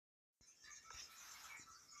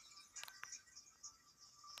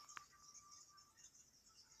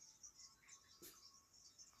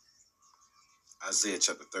Isaiah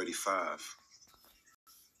chapter 35,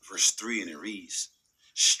 verse 3, and it reads,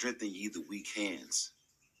 "Strengthen ye the weak hands,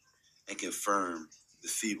 and confirm the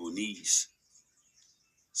feeble knees.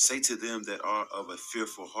 Say to them that are of a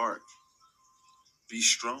fearful heart, Be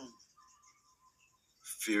strong,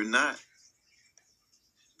 fear not.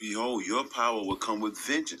 Behold, your power will come with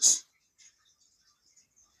vengeance,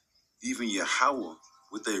 even Yahweh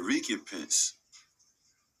with a recompense.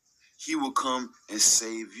 He will come and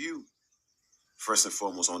save you." First and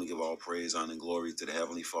foremost, I want to give all praise, honor, and glory to the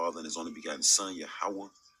Heavenly Father and His only begotten Son, Yahweh,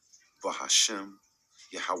 Bahashem,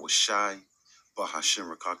 Yahweh Shai, Bahashem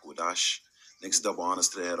Rakakwadash. Next, double honors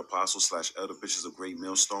to the head apostles / elder bishops of Great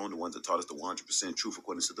Millstone, the ones that taught us the 100% truth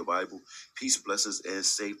according to the Bible. Peace, blessings, and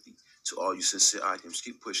safety to all you sincere items.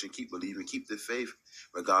 Keep pushing, keep believing, keep the faith,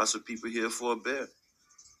 regardless of people here for a bear.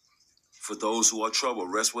 For those who are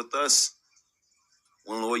troubled, rest with us.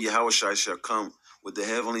 When Lord Yahweh Shai shall come with the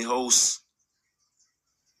heavenly hosts,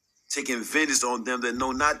 taking vengeance on them that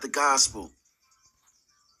know not the gospel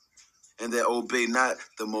and that obey not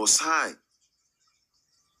the Most High.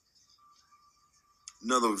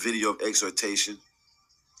 Another video of exhortation.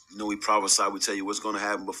 You know, we prophesy, we tell you what's going to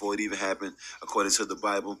happen before it even happened, according to the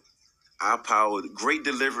Bible. Our power, great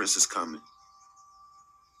deliverance is coming.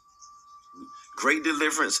 Great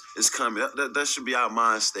deliverance is coming. That should be our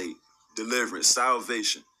mind state. Deliverance,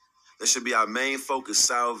 salvation. That should be our main focus,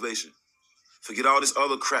 salvation. Forget all this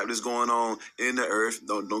other crap that's going on in the earth.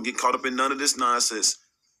 Don't get caught up in none of this nonsense.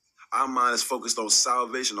 Our mind is focused on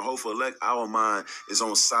salvation. The hopeful elect, our mind is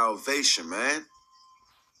on salvation, man.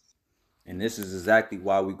 And this is exactly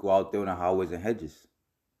why we go out there on the highways and hedges.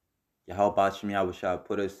 Yahweh Shemi Yahushua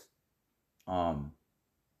put us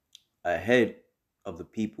ahead of the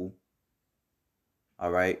people.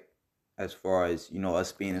 All right. As far as,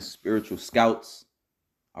 us being spiritual scouts.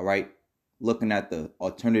 All right. Looking at the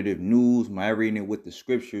alternative news, marrying it with the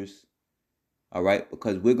scriptures. All right.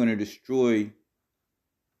 Because we're going to destroy,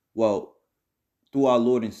 through our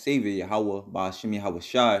Lord and Savior, Yahweh Ba'ashim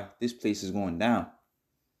Yahushai, this place is going down.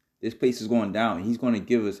 This place is going down, and He's going to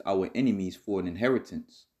give us our enemies for an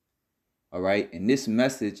inheritance. All right? And this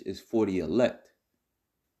message is for the elect.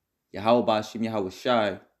 Yahweh Ba'ashim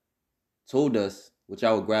Yahushai told us, which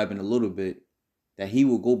I will grab in a little bit, that He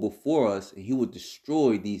will go before us and He will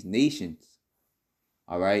destroy these nations.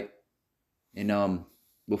 All right? And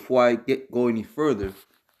before I go any further,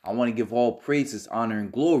 I want to give all praises, honor,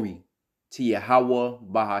 and glory to Yahweh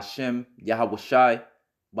Bahashem, Yahweh Shai,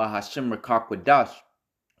 Bahashem Rakakwadash,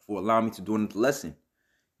 for allowing me to do another lesson.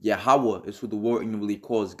 Yahweh is who the word ignorantly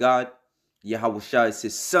calls God. Yahweh Shai is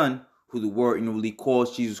His Son, who the word ignorantly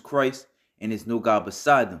calls Jesus Christ, and there's no God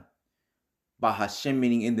beside Him. Bahashem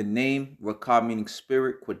meaning in the name, Rakah meaning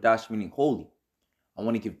spirit, Kwadash meaning holy. I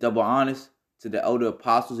want to give double honors to the elder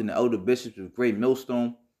apostles and the elder bishops of Great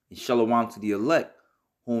Millstone, and shalom to the elect,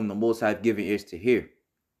 whom the Most High have given ears to hear.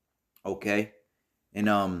 Okay? And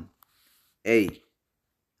our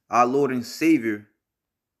Lord and Savior,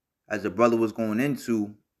 as the brother was going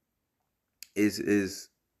into, is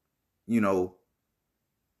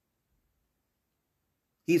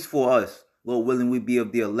He's for us. Lord willing, we be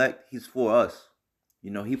of the elect. He's for us.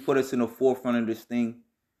 He put us in the forefront of this thing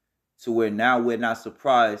to where now we're not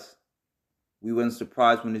surprised. We weren't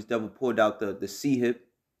surprised when this devil pulled out the C hip.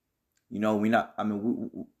 We weren't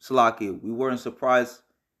surprised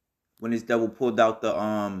when this devil pulled out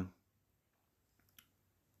the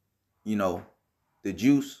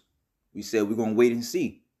juice. We said we're gonna wait and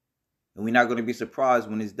see. And we're not gonna be surprised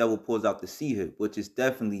when this devil pulls out the C hip, which is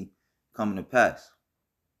definitely coming to pass.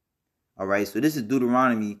 All right, so this is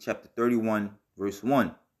Deuteronomy chapter 31, verse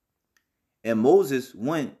 1. And Moses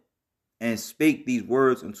went and spake these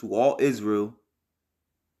words unto all Israel,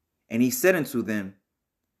 and he said unto them,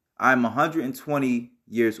 I am 120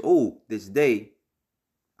 years old this day.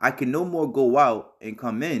 I can no more go out and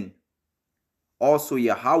come in. Also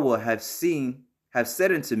Yahweh have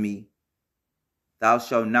said unto me, Thou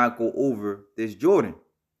shalt not go over this Jordan.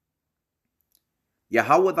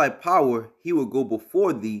 Yahweh thy power, He will go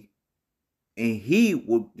before thee, and He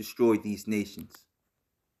will destroy these nations.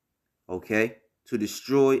 Okay? To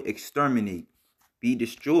destroy, exterminate, be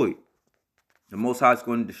destroyed. The Most High is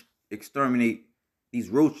going to exterminate these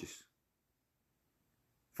roaches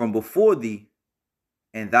from before thee,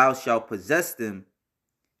 and thou shalt possess them.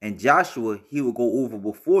 And Joshua, he will go over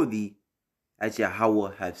before thee, as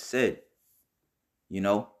Yahweh have said.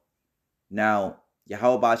 Now,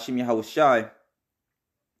 Yahweh Ba'ashim Yahushai,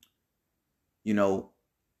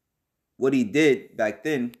 what he did back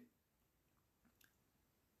then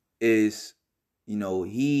is,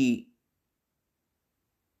 he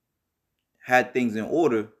had things in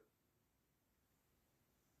order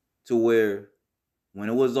to where when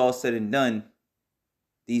it was all said and done,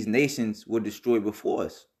 these nations were destroyed before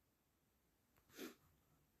us.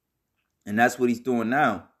 And that's what he's doing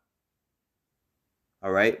now.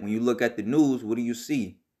 All right. When you look at the news, what do you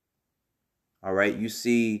see? All right. You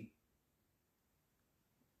see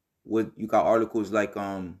what you got articles like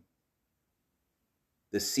the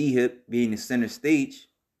CHIP being the center stage,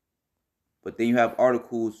 but then you have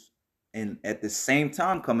articles and at the same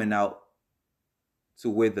time coming out to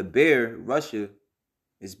where the bear, Russia,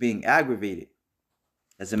 is being aggravated.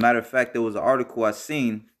 As a matter of fact, there was an article I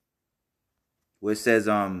seen where it says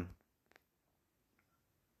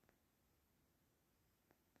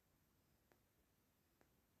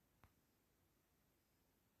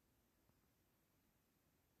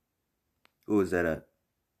who was that at?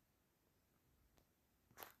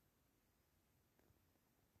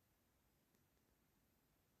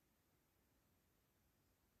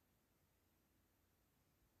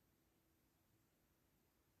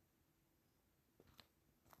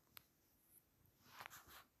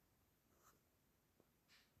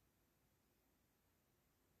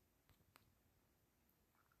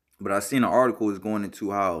 But I seen an article is going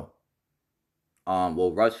into how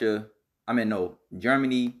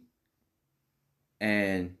Germany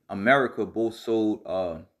and America both sold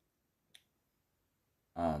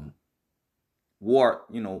war,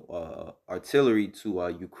 artillery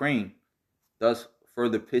to Ukraine, thus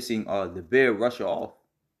further pissing the bear Russia off.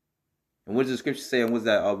 And what does the scripture say? And was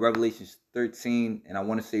that Revelation 13 and I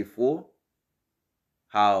want to say 4?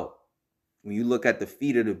 How when you look at the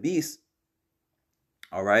feet of the beast,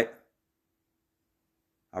 all right,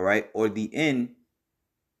 or the end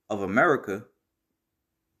of America,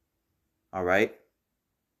 all right,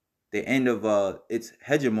 the end of its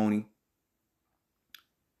hegemony,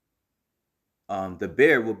 the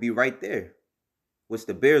bear will be right there, which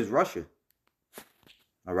the bear is Russia.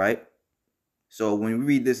 All right. So when we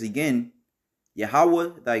read this again,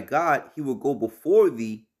 Yahweh thy God, he will go before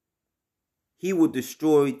thee. He will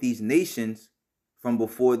destroy these nations from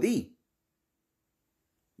before thee.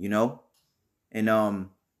 And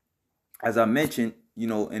as I mentioned,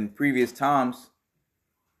 in previous times,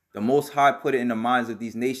 the Most High put it in the minds of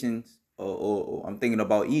these nations, or I'm thinking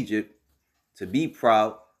about Egypt, to be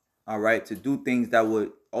proud, all right, to do things that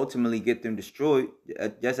would ultimately get them destroyed,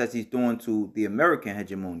 just as he's doing to the American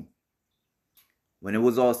hegemony. When it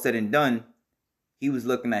was all said and done, he was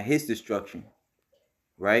looking at his destruction,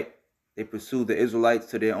 right? They pursued the Israelites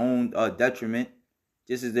to their own detriment,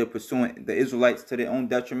 just as they're pursuing the Israelites to their own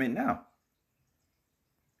detriment now.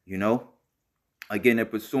 Again, they're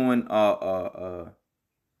pursuing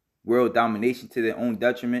world domination to their own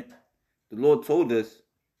detriment. The Lord told us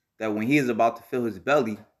that when he is about to fill his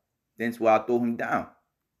belly, that's why I throw him down.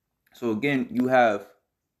 So again, you have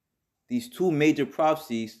these two major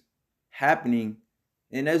prophecies happening,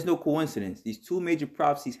 and there's no coincidence. These two major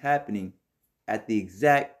prophecies happening at the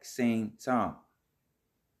exact same time.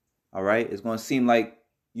 All right, it's going to seem like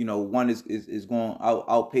one is going to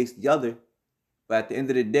outpace the other, but at the end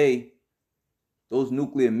of the day, those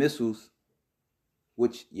nuclear missiles,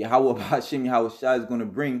 which Yahweh Hashem Yahweh Shai is going to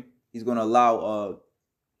bring, he's going to allow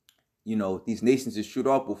these nations to shoot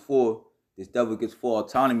off before this devil gets full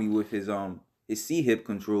autonomy with his CHIP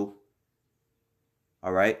control.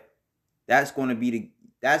 All right, that's going to be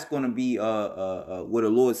what the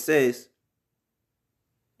Lord says,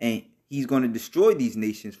 and he's going to destroy these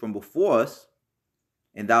nations from before us,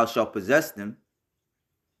 and thou shalt possess them.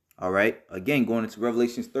 All right, again, going into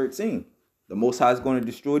Revelation 13, the Most High is going to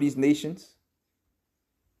destroy these nations.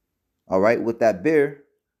 All right, with that bear.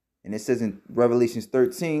 And it says in Revelation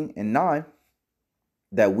 13 and 9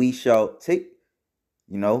 that we shall take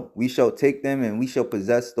them and we shall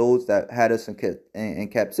possess those that had us in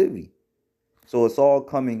captivity. So it's all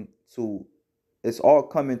coming to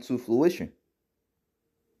fruition.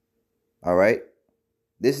 All right.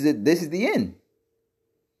 This is it. This is the end.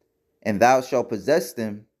 And thou shalt possess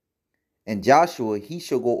them, and Joshua, he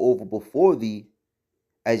shall go over before thee,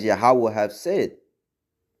 as Yahweh hath said.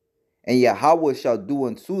 And Yahweh shall do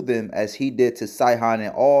unto them as he did to Sihon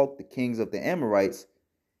and all the kings of the Amorites,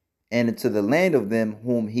 and into the land of them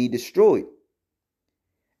whom he destroyed.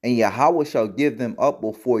 And Yahweh shall give them up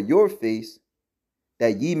before your face,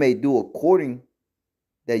 that ye may do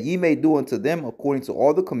unto them according to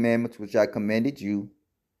all the commandments which I commanded you.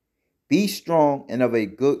 Be strong and of a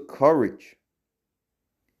good courage.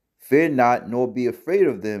 Fear not, nor be afraid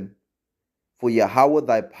of them. For Yahweh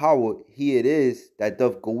thy power, he it is that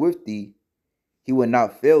doth go with thee. He will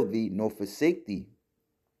not fail thee, nor forsake thee.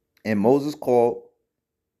 And Moses called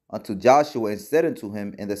unto Joshua and said unto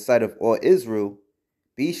him in the sight of all Israel,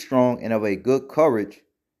 Be strong and of a good courage,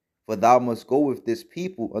 For thou must go with this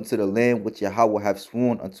people unto the land which Yahweh hath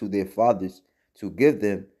sworn unto their fathers to give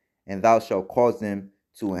them, and thou shalt cause them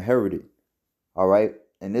to inherit it. All right.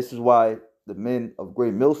 And this is why the men of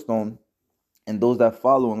Great Millstone and those that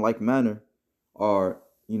follow in like manner are,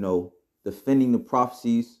 defending the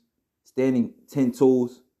prophecies, standing 10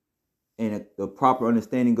 toes, and the proper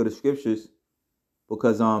understanding of the scriptures,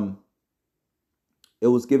 because it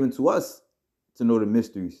was given to us to know the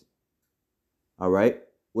mysteries. All right,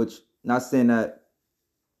 which not saying that,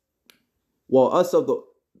 well,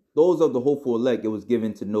 those of the hopeful elect, it was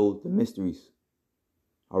given to know the mysteries.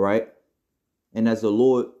 All right, and as the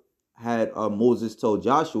Lord had Moses told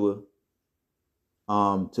Joshua,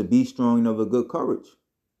 to be strong and of a good courage.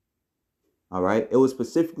 All right, it was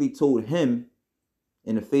specifically told him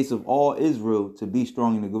in the face of all Israel to be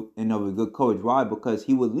strong and of a good courage. Why? Because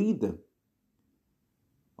he would lead them.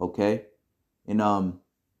 Okay, and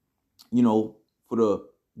for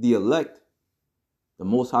the elect, the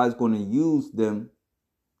Most High is going to use them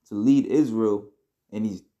to lead Israel,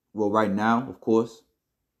 and right now, of course,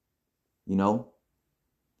 in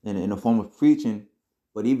the form of preaching,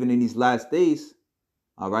 but even in these last days,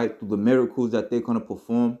 all right, through the miracles that they're going to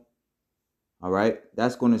perform, all right,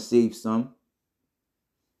 that's going to save some.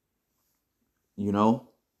 The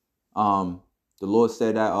Lord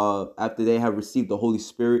said that after they have received the Holy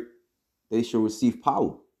Spirit, they shall receive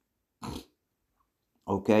power.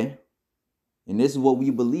 Okay, and this is what we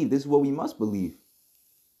believe. This is what we must believe.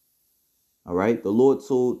 All right, the Lord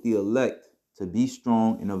told the elect to be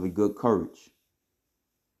strong and of a good courage.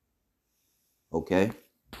 Okay,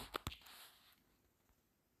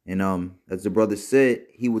 and as the brother said,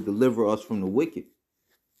 he would deliver us from the wicked.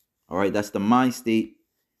 All right, that's the mind state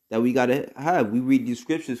that we gotta have. We read these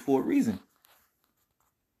scriptures for a reason.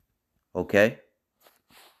 Okay,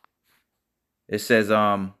 it says,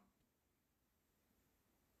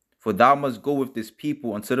 for thou must go with this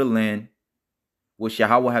people unto the land which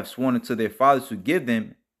Yahweh have sworn unto their fathers to give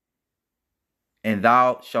them, and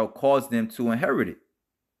thou shalt cause them to inherit it.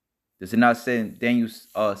 Does it not say in Daniel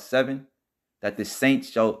 7 that the saints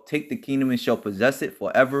shall take the kingdom and shall possess it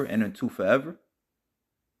forever and unto forever?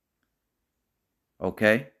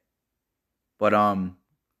 Okay, but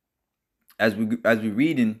as we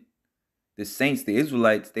read in the saints, the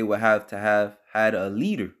Israelites, they would have to have had a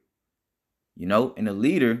leader, and a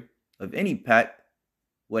leader of any pack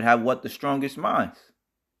would have the strongest minds.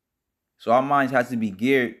 So our minds has to be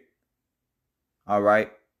geared, all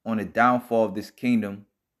right, on the downfall of this kingdom,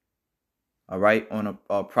 all right, on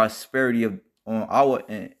a prosperity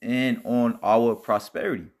on our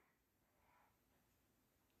prosperity.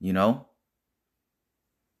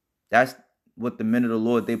 That's what the men of the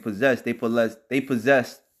Lord they possess. They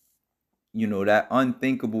possess, that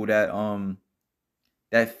unthinkable, that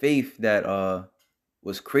faith that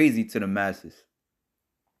was crazy to the masses.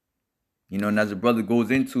 And as the brother goes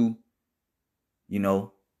into,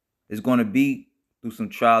 it's going to be through some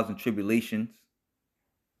trials and tribulations.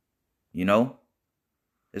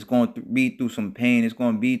 It's going to be through some pain. It's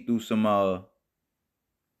going to be through some,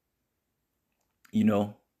 you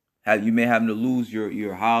may have to lose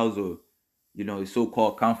your house or, your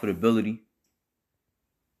so-called comfortability.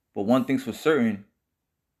 But one thing's for certain,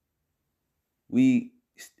 we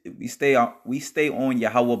stay on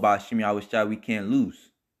Yahweh Ba'ashim Yahushua. We can't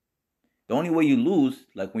lose. The only way you lose,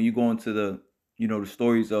 like when you go into the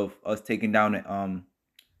stories of us taking down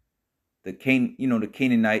the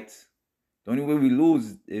Canaanites. The only way we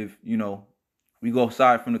lose is if we go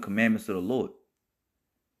aside from the commandments of the Lord.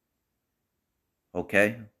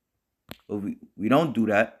 Okay, but we don't do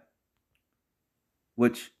that.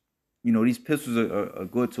 Which these pistols are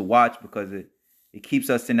good to watch because it keeps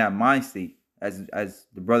us in that mind state. As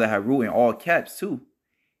the brother had wrote in all caps too,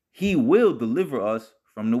 he will deliver us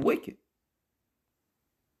from the wicked.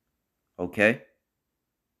 Okay,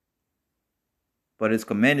 but it's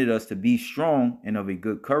commanded us to be strong and of a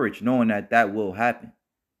good courage, knowing that will happen.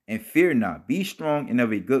 And fear not. Be strong and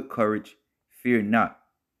of a good courage. Fear not.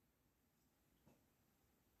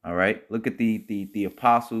 All right. Look at the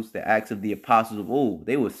apostles, the acts of the apostles of old.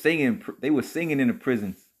 They were singing in the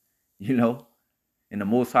prisons, and the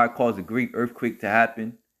Most High caused a great earthquake to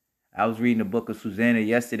happen. I was reading the book of Susanna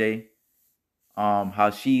yesterday.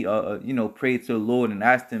 How she prayed to the Lord and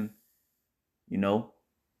asked him, to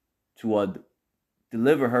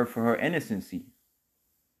deliver her for her innocency.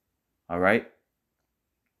 All right.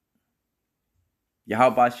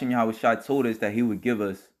 Yahweh Ba'ashim Yahushua told us that he would give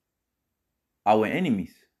us our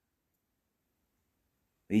enemies.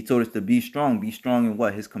 He told us to be strong. Be strong in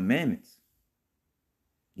what? His commandments.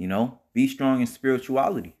 Be strong in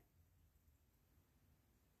spirituality.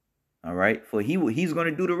 All right. For he's going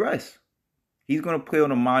to do the rest. He's going to play on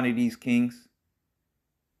the mind of these kings.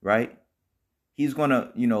 Right. He's going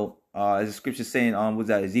to, as the scripture saying, was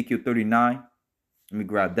that Ezekiel 39? Let me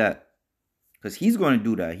grab that. Because he's going to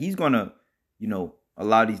do that. He's going to,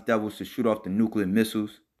 allow these devils to shoot off the nuclear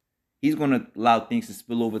missiles. He's going to allow things to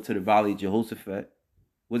spill over to the valley of Jehoshaphat.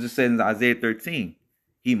 What's it say in Isaiah 13?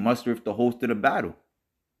 He mustereth the host of the battle.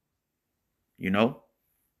 But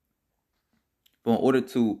in order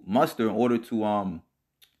to muster, in order to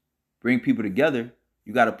bring people together,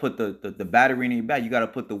 you got to put the battery in their back. You got to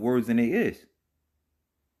put the words in their ears.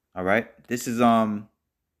 All right. This is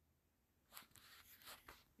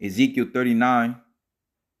Ezekiel 39,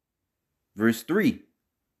 verse 3.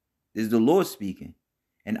 This is the Lord speaking.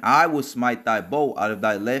 And I will smite thy bow out of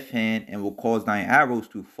thy left hand, and will cause thine arrows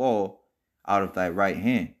to fall out of thy right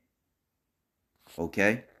hand.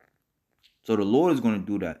 Okay? So the Lord is going to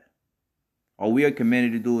do that. All we are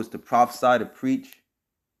commanded to do is to prophesy, to preach,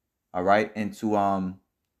 all right, and to,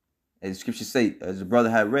 as the scripture say, as the brother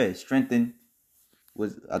had read, strengthen,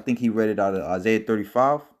 I think he read it out of Isaiah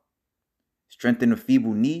 35, strengthen the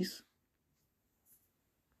feeble knees.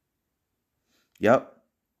 Yep.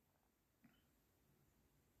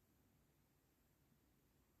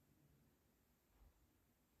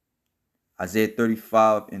 Isaiah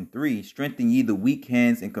 35 and 3, strengthen ye the weak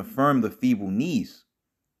hands and confirm the feeble knees.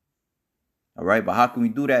 All right, but how can we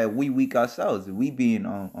do that if we weak ourselves? If we being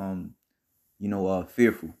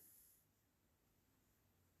fearful?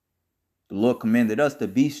 The Lord commanded us to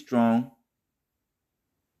be strong.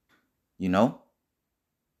 To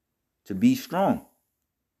be strong.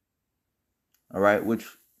 All right, which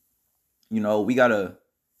we gotta,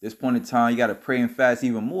 this point in time, you gotta pray and fast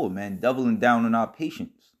even more, man. Doubling down on our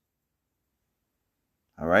patience.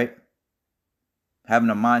 All right, having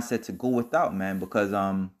a mindset to go without, man, because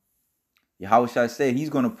Yahushua said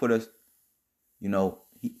he's gonna put us,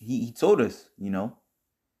 he told us, you're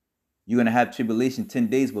gonna have tribulation 10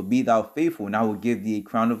 days, but be thou faithful, and I will give thee a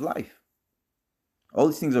crown of life. All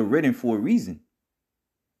these things are written for a reason.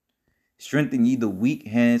 Strengthen ye the weak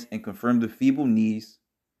hands and confirm the feeble knees.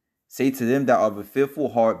 Say to them that are of a fearful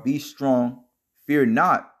heart, be strong, fear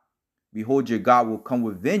not. Behold, your God will come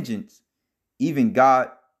with vengeance, even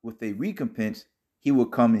God with a recompense. He will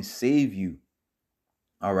come and save you.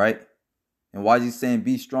 All right. And why is he saying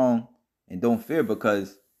be strong and don't fear?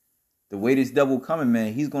 Because the way this devil coming,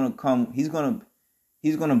 man, he's gonna come. He's gonna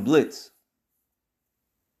blitz.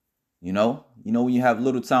 When you have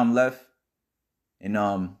little time left,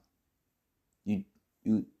 and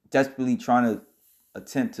you desperately trying to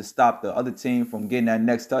attempt to stop the other team from getting that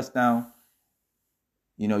next touchdown.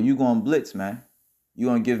 You're gonna blitz, man. You're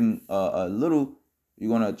gonna give him a little. You're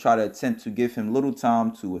gonna try to attempt to give him little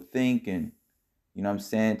time to think and,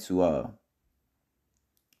 to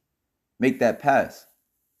make that pass.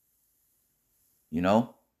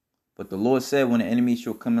 But the Lord said, when the enemy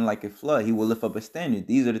shall come in like a flood, he will lift up a standard.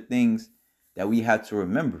 These are the things that we have to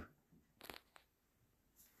remember.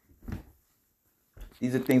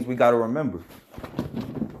 These are things we got to remember.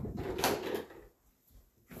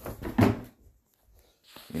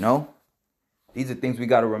 These are things we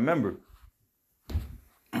got to remember.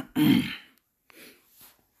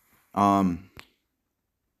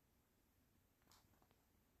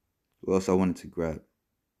 What else I wanted to grab?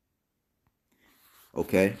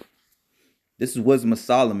 Okay. This is Wisdom of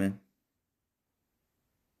Solomon.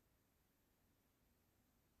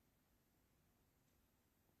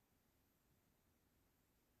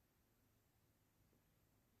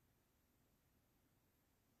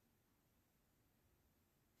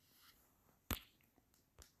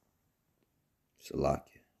 Salakia.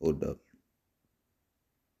 Hold up.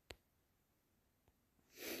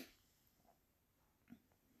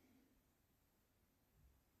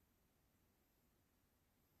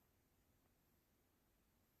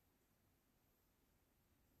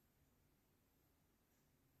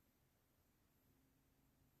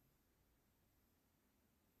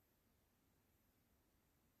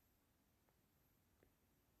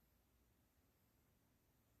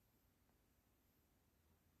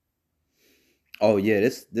 Oh yeah,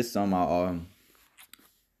 this something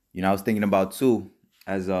I was thinking about too,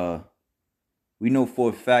 as we know for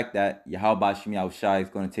a fact that Yahweh Shemi Yahushai is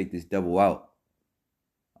going to take this devil out.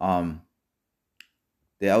 The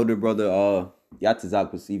elder brother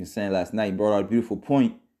Yatazak was even saying last night, he brought out a beautiful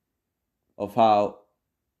point of how,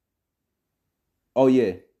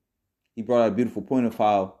 he brought out a beautiful point of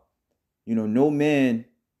how, no man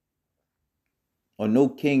or no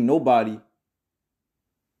king, nobody,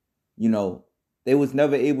 they was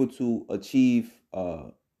never able to achieve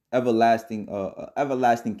everlasting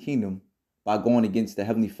kingdom by going against the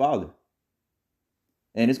Heavenly Father.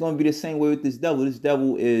 And it's going to be the same way with this devil. This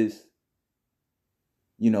devil is,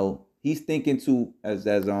 he's thinking to, as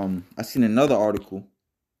I seen another article,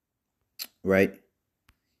 right?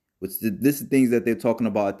 This is things that they're talking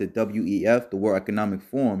about at the WEF, the World Economic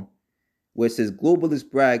Forum, where it says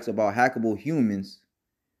globalist brags about hackable humans.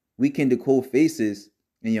 We can decode faces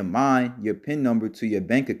in your mind, your PIN number to your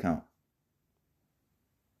bank account.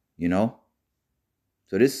 So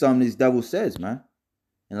this is something this devil says, man.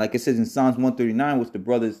 And like it says in Psalms 139, which the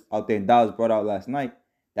brothers out there in Dallas brought out last night,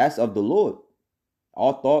 that's of the Lord.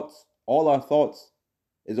 All our thoughts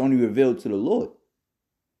is only revealed to the Lord.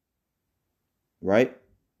 Right?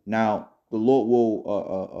 Now, the Lord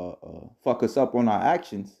will fuck us up on our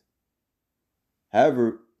actions.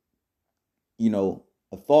 However,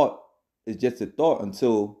 a thought is just a thought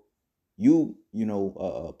until you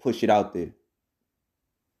push it out there.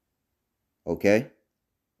 Okay?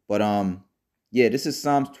 But this is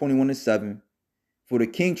Psalms 21:7. For the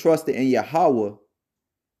king trusted in Yahweh,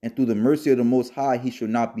 and through the mercy of the Most High, he shall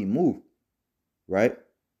not be moved. Right?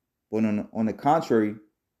 But on the contrary,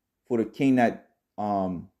 for the king that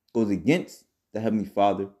goes against the Heavenly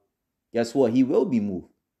Father, guess what? He will be moved.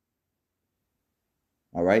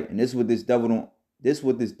 All right? And this is what this devil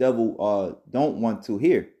don't want to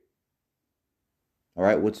hear. All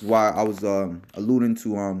right? Which is why I was alluding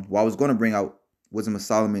to I was going to bring out Wisdom of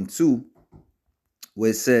Solomon 2, where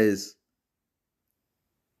it says,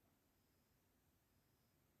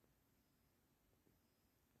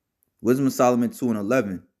 Wisdom of Solomon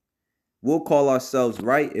 2:11, we'll call ourselves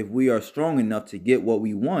right if we are strong enough to get what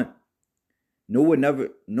we want. No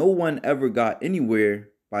one ever got anywhere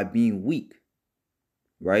by being weak.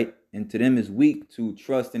 Right? And to them is weak to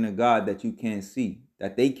trust in a God that you can't see,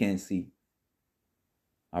 that they can't see.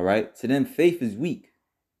 All right? To them, faith is weak.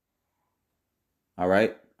 All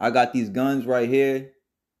right? I got these guns right here.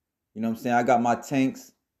 You know what I'm saying? I got my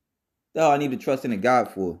tanks. That's all I need to trust in a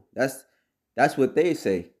God for. That's what they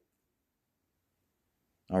say.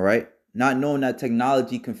 All right? Not knowing that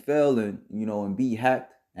technology can fail and be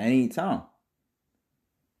hacked at any time.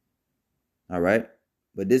 All right?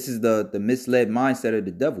 But this is the misled mindset of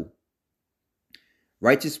the devil.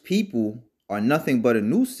 Righteous people are nothing but a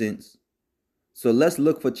nuisance, so let's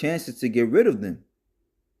look for chances to get rid of them.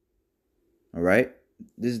 All right?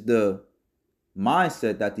 This is the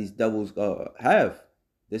mindset that these devils have.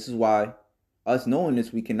 This is why us knowing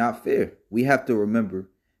this, we cannot fear. We have to remember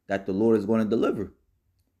that the Lord is going to deliver.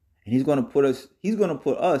 And he's going to put us,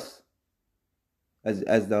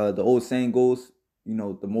 as the old saying goes,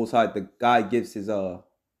 the Most High, the God gives his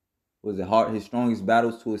his strongest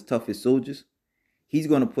battles to his toughest soldiers. He's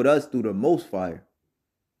going to put us through the most fire.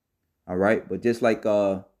 All right? But just like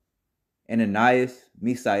Ananias,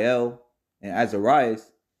 Misael, and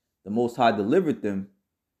Azarias, the Most High delivered them.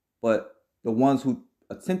 But the ones who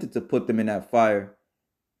attempted to put them in that fire,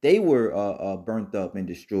 they were burnt up and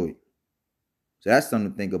destroyed. So that's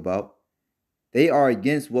something to think about. They are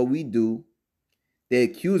against what we do. They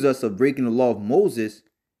accuse us of breaking the law of Moses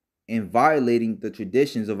and violating the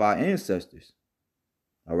traditions of our ancestors.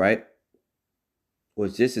 All right?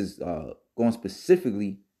 Which this is going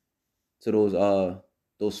specifically to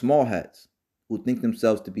those small hats who think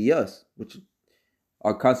themselves to be us, which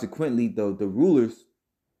are consequently the rulers,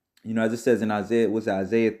 as it says in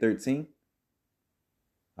Isaiah 13.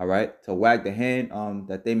 All right, to wag the hand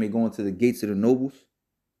that they may go into the gates of the nobles.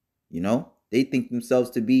 They think themselves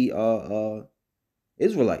to be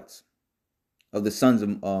Israelites of the sons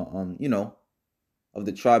of of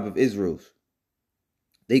the tribe of Israel.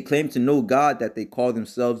 They claim to know God, that they call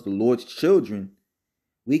themselves the Lord's children.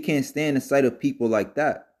 We can't stand the sight of people like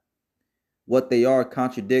that. What they are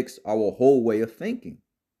contradicts our whole way of thinking.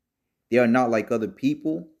 They are not like other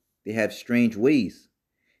people. They have strange ways.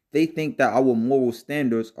 They think that our moral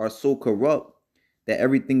standards are so corrupt that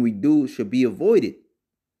everything we do should be avoided.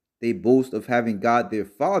 They boast of having God their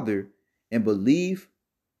Father and believe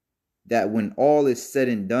that when all is said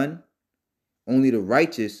and done, only the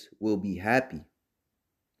righteous will be happy.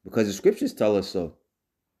 Because the scriptures tell us so.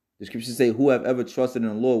 The scriptures say, who have ever trusted in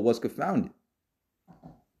the Lord was confounded.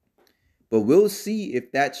 But we'll see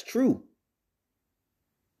if that's true.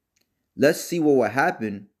 Let's see what will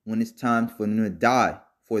happen when it's time for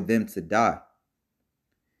them to die.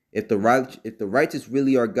 If the righteous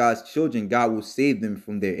really are God's children, God will save them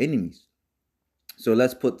from their enemies. So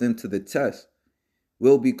let's put them to the test.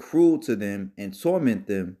 We'll be cruel to them and torment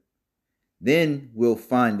them. Then we'll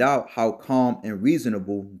find out how calm and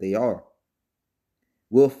reasonable they are.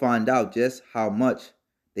 We'll find out just how much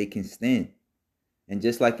they can stand. And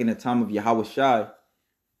just like in the time of Yahweh Shai,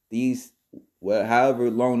 these well, however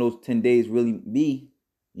long those 10 days really be,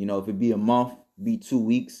 if it be a month, be 2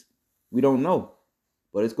 weeks, we don't know.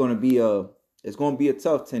 But it's gonna be a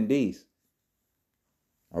tough 10 days.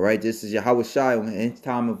 All right, this is Yahweh Shai in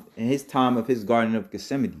his time of his Garden of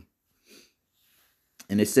Gethsemane.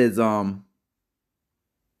 And it says, so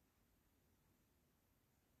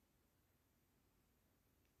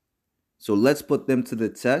let's put them to the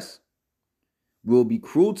test. We'll be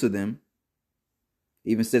cruel to them.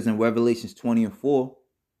 It even says in Revelations 20:4,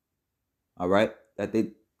 all right, that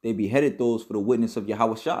they beheaded those for the witness of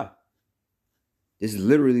Yahweh Shai. This is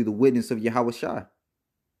literally the witness of Yahweh Shai.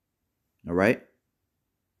 All right.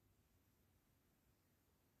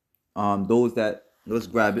 Let's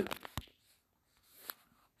grab it.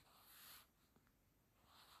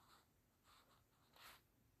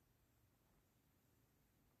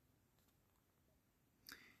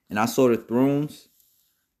 And I saw the thrones,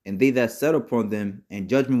 and they that sat upon them, and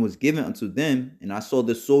judgment was given unto them. And I saw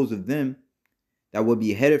the souls of them that were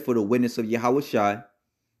beheaded for the witness of Yahweh Shai,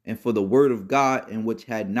 and for the word of God, and which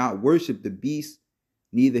had not worshipped the beast,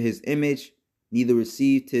 neither his image, neither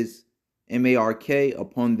received his mark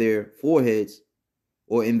upon their foreheads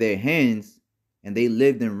or in their hands, and they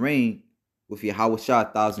lived and reigned with Yahweh Shai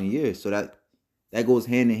 1,000 years. So that goes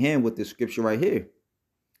hand in hand with the scripture right here.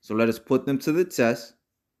 So let us put them to the test.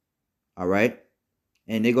 All right.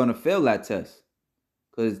 And they're going to fail that test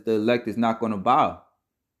because the elect is not going to bow.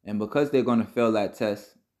 And because they're going to fail that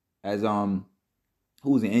test, as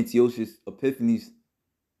who's in Antiochus Epiphanes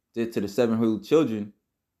did to the 7 holy children,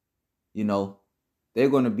 they're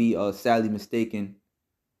going to be sadly mistaken.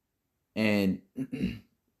 And in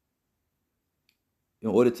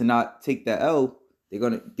order to not take that L, they're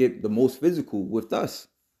going to get the most physical with us.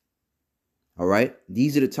 All right.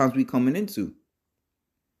 These are the times we coming into.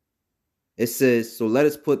 It says, so let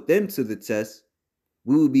us put them to the test.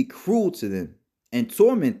 We will be cruel to them and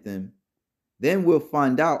torment them. Then we'll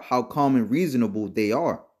find out how calm and reasonable they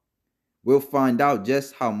are. We'll find out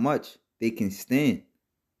just how much they can stand.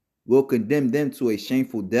 We'll condemn them to a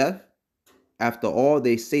shameful death. After all,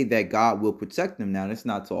 they say that God will protect them. Now, that's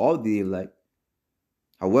not to all the elect.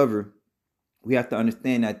 However, we have to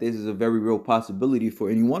understand that this is a very real possibility for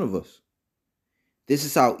any one of us. This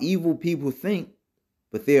is how evil people think,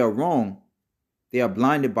 but they are wrong. They are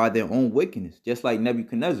blinded by their own wickedness, just like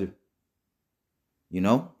Nebuchadnezzar.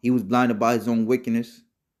 He was blinded by his own wickedness.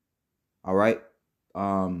 All right.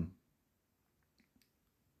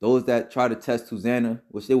 Those that try to test Hosanna,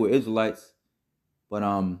 which they were Israelites, but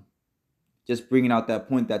just bringing out that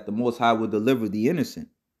point that the Most High will deliver the innocent.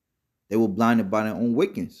 They were blinded by their own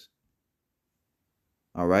wickedness.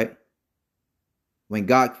 All right. When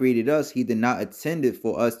God created us, he did not intend it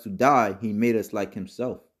for us to die. He made us like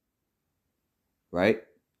himself. Right?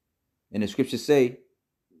 And the scriptures say,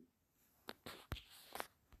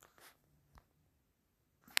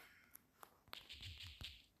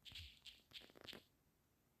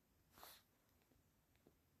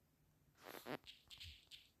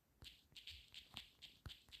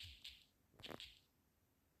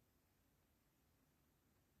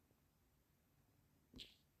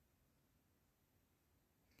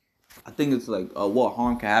 I think it's like what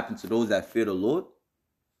harm can happen to those that fear the Lord.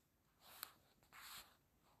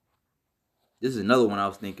 This is another one I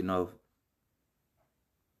was thinking of.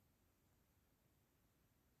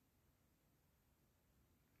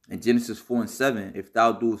 In Genesis 4:7, if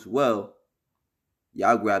thou doest well,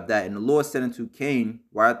 I'll grab that. And the Lord said unto Cain,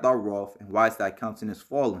 why art thou wroth, and why is thy countenance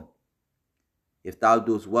fallen? If thou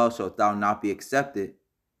doest well, shalt thou not be accepted.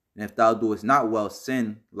 And if thou doest not well,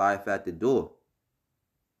 sin lieth at the door.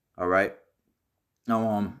 All right.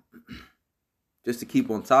 Now, just to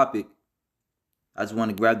keep on topic, I just want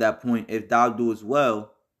to grab that point. If thou doest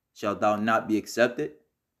well, shalt thou not be accepted?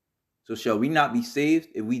 So shall we not be saved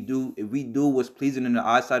if we do what's pleasing in the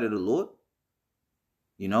eyesight of the Lord?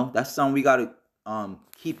 That's something we gotta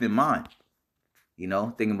keep in mind.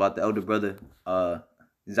 Thinking about the elder brother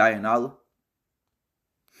Zion Allah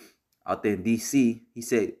out there in DC, he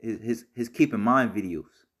said his keep in mind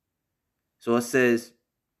videos. So it says,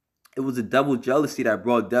 it was the devil jealousy that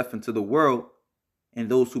brought death into the world, and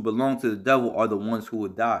those who belong to the devil are the ones who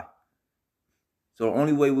would die. So the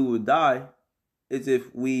only way we would die is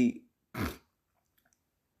if we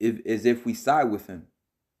side with him.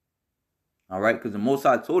 All right, because the Most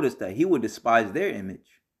High told us that he would despise their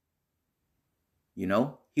image.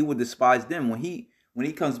 He would despise them when he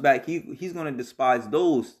comes back. He's gonna despise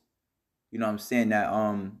those.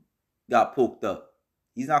 That got poked up.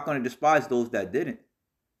 He's not gonna despise those that didn't.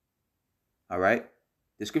 All right.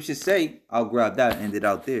 The scriptures say, I'll grab that and end it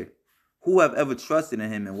out there. Who have ever trusted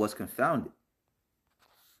in him and was confounded?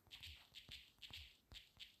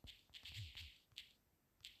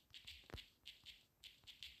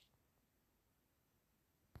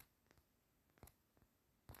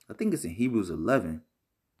 I think it's in Hebrews 11.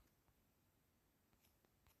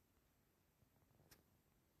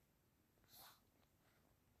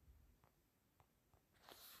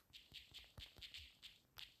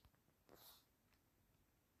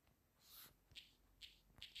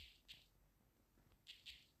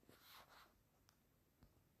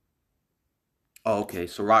 Oh, okay.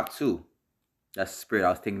 Sirach 2. That's the spirit. I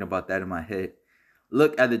was thinking about that in my head.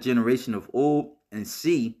 Look at the generation of old and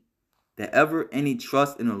see that ever any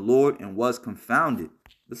trust in the Lord and was confounded.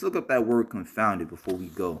 Let's look up that word confounded before we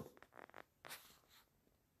go.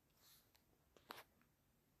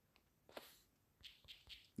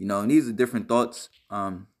 And these are different thoughts,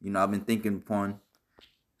 I've been thinking upon.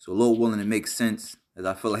 So Lord willing, it makes sense, as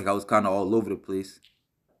I feel like I was kind of all over the place.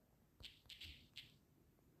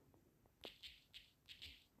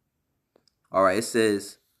 All right, it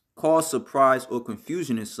says, cause surprise or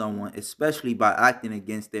confusion in someone, especially by acting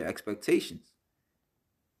against their expectations.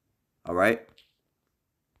 All right.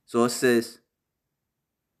 So it says,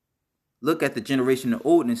 look at the generation of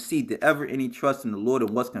old and see, did ever any trust in the Lord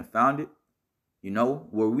and was confounded?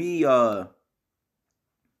 Were we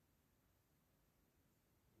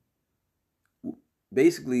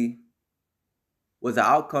basically was the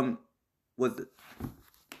outcome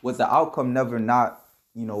never not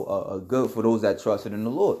good for those that trusted in the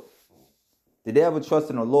Lord? Did they ever trust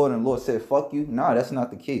in the Lord and the Lord said fuck you? Nah, that's not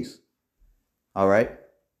the case. All right.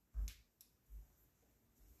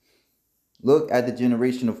 Look at the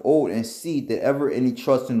generation of old and see, did ever any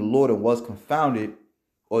trust in the Lord and was confounded,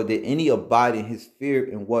 or did any abide in his fear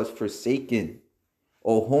and was forsaken?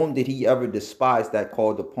 Or whom did he ever despise that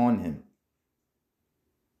called upon him?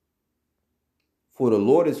 For the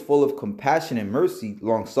Lord is full of compassion and mercy,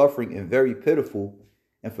 long-suffering and very pitiful,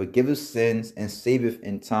 and forgiveth sins and saveth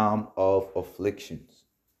in time of afflictions.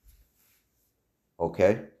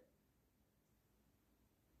 Okay?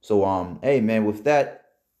 So, hey man, with that,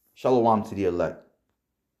 shalom to the elect.